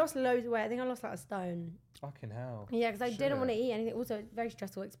salad. I lost loads of weight. I think I lost like a stone. Fucking hell. Yeah, because I didn't want to eat anything. Also, very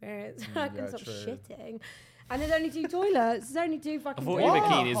stressful experience. I couldn't stop shitting. And there's only 2 toilets. There's only 2 fucking I thought toilets. your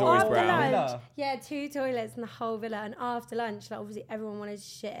bikini is always After brown. lunch, yeah, 2 toilets in the whole villa. And after lunch, like obviously everyone wanted to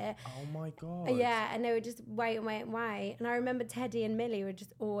shit. Oh my god. Yeah, and they would just wait. And I remember Teddy and Millie would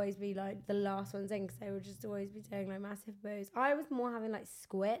just always be like the last ones in because they would just always be doing like massive boos. I was more having like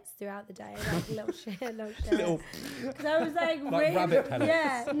squirts throughout the day, like little shit. Because I was like really, rabbit pellets.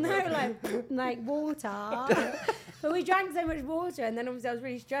 yeah, no, like water. But we drank so much water, and then obviously I was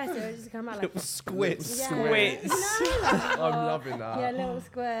really stressed. So it would just come out like Squits. yeah. Squirts. No, like, I'm loving that. yeah, little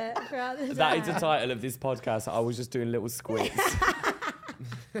squirt throughout the day. That is the title of this podcast. I was just doing little squirts.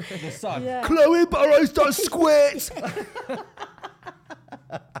 The sun. Yeah. Chloe Burrows does squits.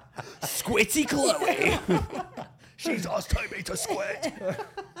 Squitty Chloe. She's asked Toby to squit.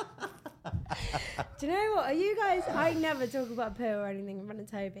 Do you know what? Are you guys? I never talk about poo or anything in front of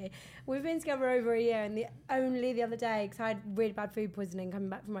Toby. We've been together over a year, and only the other day, because I had really bad food poisoning coming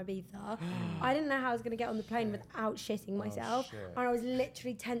back from Ibiza, I didn't know how I was going to get on the plane without shitting myself. And I was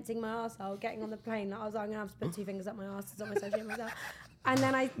literally tensing my arsehole getting on the plane. Like, I was like, I'm going to have to put 2 fingers up my arse to stop myself shitting myself. And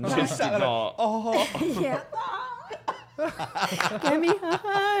then I... Just did not. yeah. Get me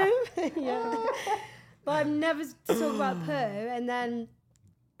home. Yeah. But I've never talked about poo, and then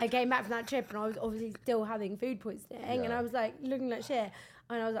I came back from that trip and I was obviously still having food poisoning, and I was like looking like shit.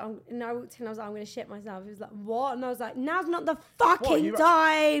 And I was like, and I walked in, I was like, I'm going to shit myself. He was like, what? And I was like, now's not the fucking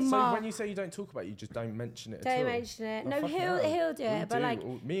time. So when you say you don't talk about it, you just don't mention it at all? Don't mention it. Oh, No, fucking he'll hell. do it. But do.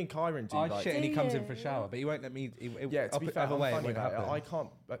 like, Me and Kyron do. I like, shit and he comes in you? for a shower, but he won't let me. Yeah, to be fair, either I'm way, it funny won't about it. happen. I can't.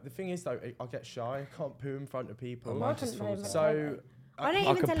 But the thing is, though, I get shy. I can't poo in front of people. Mine just falls out. So I don't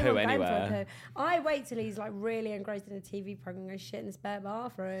I even could tell poo him I'm going anywhere. for a poo. I wait till he's like really engrossed in a TV program and go shit in the spare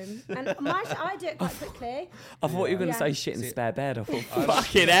bathroom. And I do it quite quickly. I thought you were going to Yeah. say shit in the spare bed. I thought,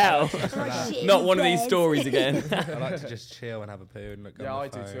 fucking hell. I'm like, shit in Not the one of these bed. stories again. I like to just chill and have a poo and look. yeah, on I my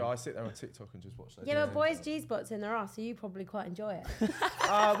do phone. too. I sit there on TikTok and just watch those. Yeah, but videos. boys' G-spots in their ass, so you probably quite enjoy it.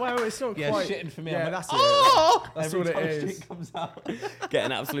 Well, it's not Yeah, quite. shitting for me. Yeah, I'm like, that's oh! it. That's Every all it time is. shit comes out. Get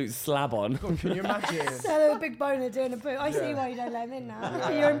an absolute slab on. God, can you imagine? So little big boner doing a poo. I see Yeah. why you don't let him in now. Yeah.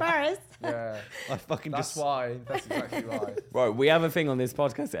 You're embarrassed. Yeah, I fucking that's just. why. That's exactly why. Right, we have a thing on this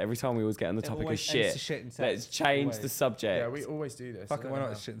podcast that every time we always get on the It topic of always shit, ends to shit and sex. let's change Always. the subject. Yeah, we always do this. Fucking I why don't not?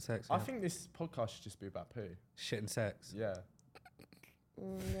 know. It's shit and sex. I yeah. think this podcast should just be about poo. Shit and sex. Yeah.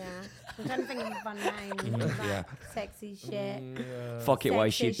 Yeah. I'm trying to think of a fun name. Like Yeah. Sexy shit. Yeah. Fuck it, why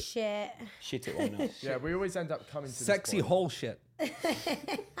Sexy shit? shit. Shit it, why not? Yeah, we always end up coming to Sexy this point. hole shit.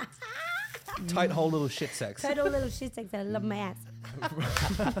 Tight hole little shit sex. Total little shit sex. I love my ass.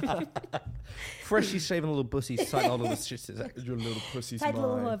 Freshly shaven little bussies. Tight hole little shit sex. Your little pussy's Tight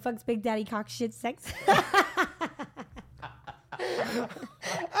little mine. fucks big daddy cock shit sex.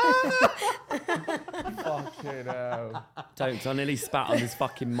 Fucking hell. Don't, I nearly spat on this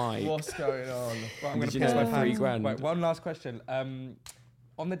fucking mic. What's going on? Right, I'm Did gonna you piss know my my pants. £3,000? Wait, one last question.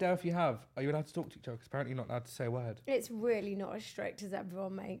 On the day off you have, are you allowed to talk to each other? Because apparently you're not allowed to say a word. It's really not as strict as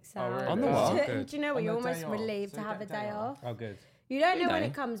everyone makes Oh, out. really? On the what? Oh, good. Do you know what? On You're the day almost off. relieved So to you have a get a day day off. off. Oh, good. You don't You know when know.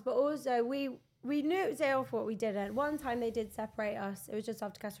 it comes, but also we knew it was day off what we didn't. One time they did separate us. It was just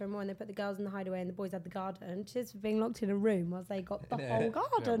after Casper and Moore, and they put the girls in the hideaway and the boys had the garden. Just for being locked in a room whilst they got the whole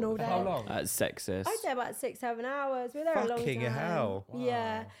garden all day. How long? That's sexist. I'd say about 6-7 hours. We were there a long Fucking time. hell.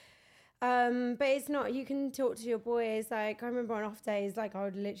 Yeah. But it's not, you can talk to your boys. Like, I remember on off days, like, I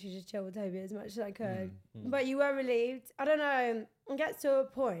would literally just chill with Toby as much as I could. But you were relieved. I don't know, it gets to a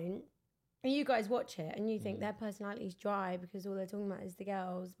point, and you guys watch it, and you think their personality's dry because all they're talking about is the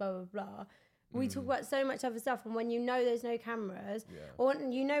girls, blah, blah, blah. We talk about so much other stuff, and when you know there's no cameras, or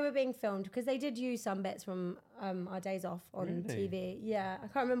you know we're being filmed, because they did use some bits from our days off on TV. Yeah, I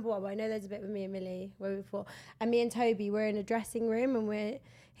can't remember what, but I know there's a bit with me and Millie where we before. And me and Toby, we're in a dressing room, and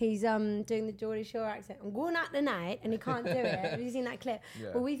he's doing the Geordie Shore accent. I'm going out tonight, and he can't do it. Have you seen that clip?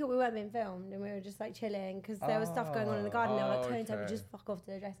 Yeah. Well, we thought we weren't being filmed, and we were just like chilling because there was stuff going on in the garden. They were like, Tony, Toby, just fuck off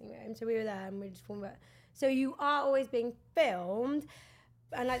to the dressing room. So we were there, and we just filmed it. So you are always being filmed.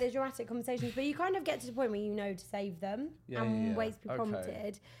 And like the dramatic conversations, but you kind of get to the point where you know to save them and wait to be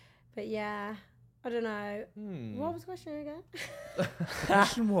prompted. But yeah, I don't know. What was the question again? The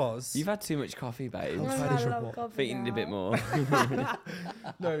question was... You've had too much coffee, babe. Feeding a bit more.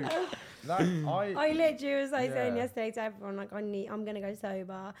 No, I literally was like saying yesterday to everyone, like, I'm going to go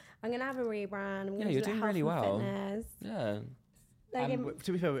sober. I'm going to have a rebrand. I'm going to you're doing really well. Fitness. Yeah. And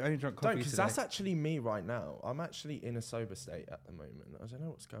to be fair, we only drank coffee because that's actually me right now. I'm actually in a sober state at the moment. I don't know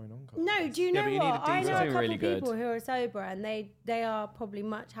what's going on, guys. No, do you know what? I know a couple really of people who are sober, and they are probably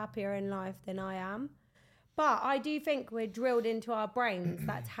much happier in life than I am. But I do think we're drilled into our brains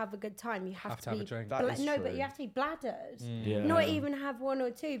that to have a good time, you have to have be a drink. but you have to be bladdered. Not even have one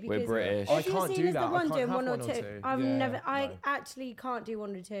or two, because we're British. if you're seen as the one doing one or two, I actually can't do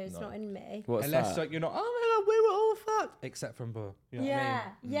one or two. It's not in me. Unless like you're not, oh my god, we were all fucked, except from Burr. You know what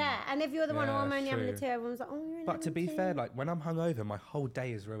I mean? And if you're the one, I'm only having a two, everyone's like, oh, you're in. But to be fair, like when I'm hungover, my whole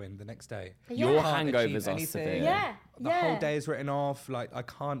day is ruined the next day. Your hangovers are severe. The whole day is written off. Like I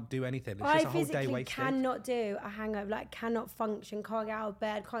can't do anything. It's just a whole day wasted. I physically cannot do a hangover. Like cannot function. Can't get out of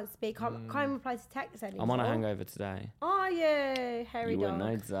bed. Can't speak. Can't even reply to texts anymore. I'm on a hangover today. Are you, hairy dog? You wouldn't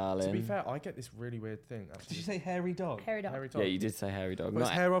know, darling. To be fair, I get this really weird thing. Actually. Did you say hairy dog? Hairy dog. Yeah, you did say hairy dog. Well,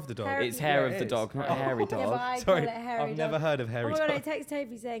 it's hair of the dog. It's hair of the dog, not a hairy dog. Yeah, but I Sorry, call it hairy I've dog. never heard of hairy dog. Oh my god, I text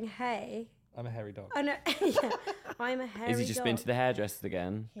Toby saying, "Hey." I'm a hairy dog. I know. I'm a hairy dog. Is he just been to the hairdresser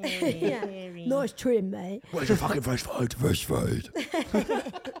again? Nice trim, mate. What is your fucking fresh food? Fresh food.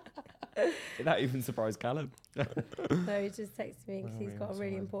 That even surprised Callum. So he just texted me because he's got a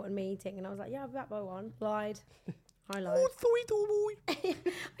really important meeting, and I was like, "Yeah, I'll be back by 1." Lied. I lied. Oh, sorry, doll boy.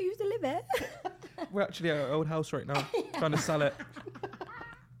 I used to live it. We're actually at our old house right now, trying to sell it.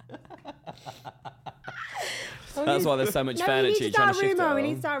 That's why there's so much furniture. You're trying to shift it. We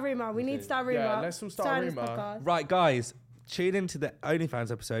need to start a rumour. We need to start a rumour. Yeah, let's all start a rumour. Right, guys, tune into the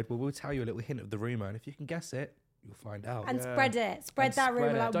OnlyFans episode where we'll tell you a little hint of the rumour, and if you can guess it, you'll find out. And spread it. Spread that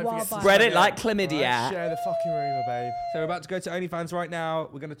rumour like wildfire. Spread it like chlamydia. Right, share the fucking rumour, babe. So we're about to go to OnlyFans right now.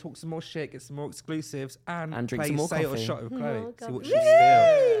 We're going to talk some more shit, get some more exclusives, and drink play some more Say It or coffee. Shot with Chloe. See what she's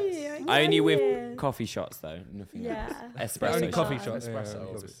Yay! Only with coffee shots, though. Nothing else. Espresso Only shots. coffee shots. Espresso,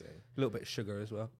 yeah, obviously. A little bit of sugar as well.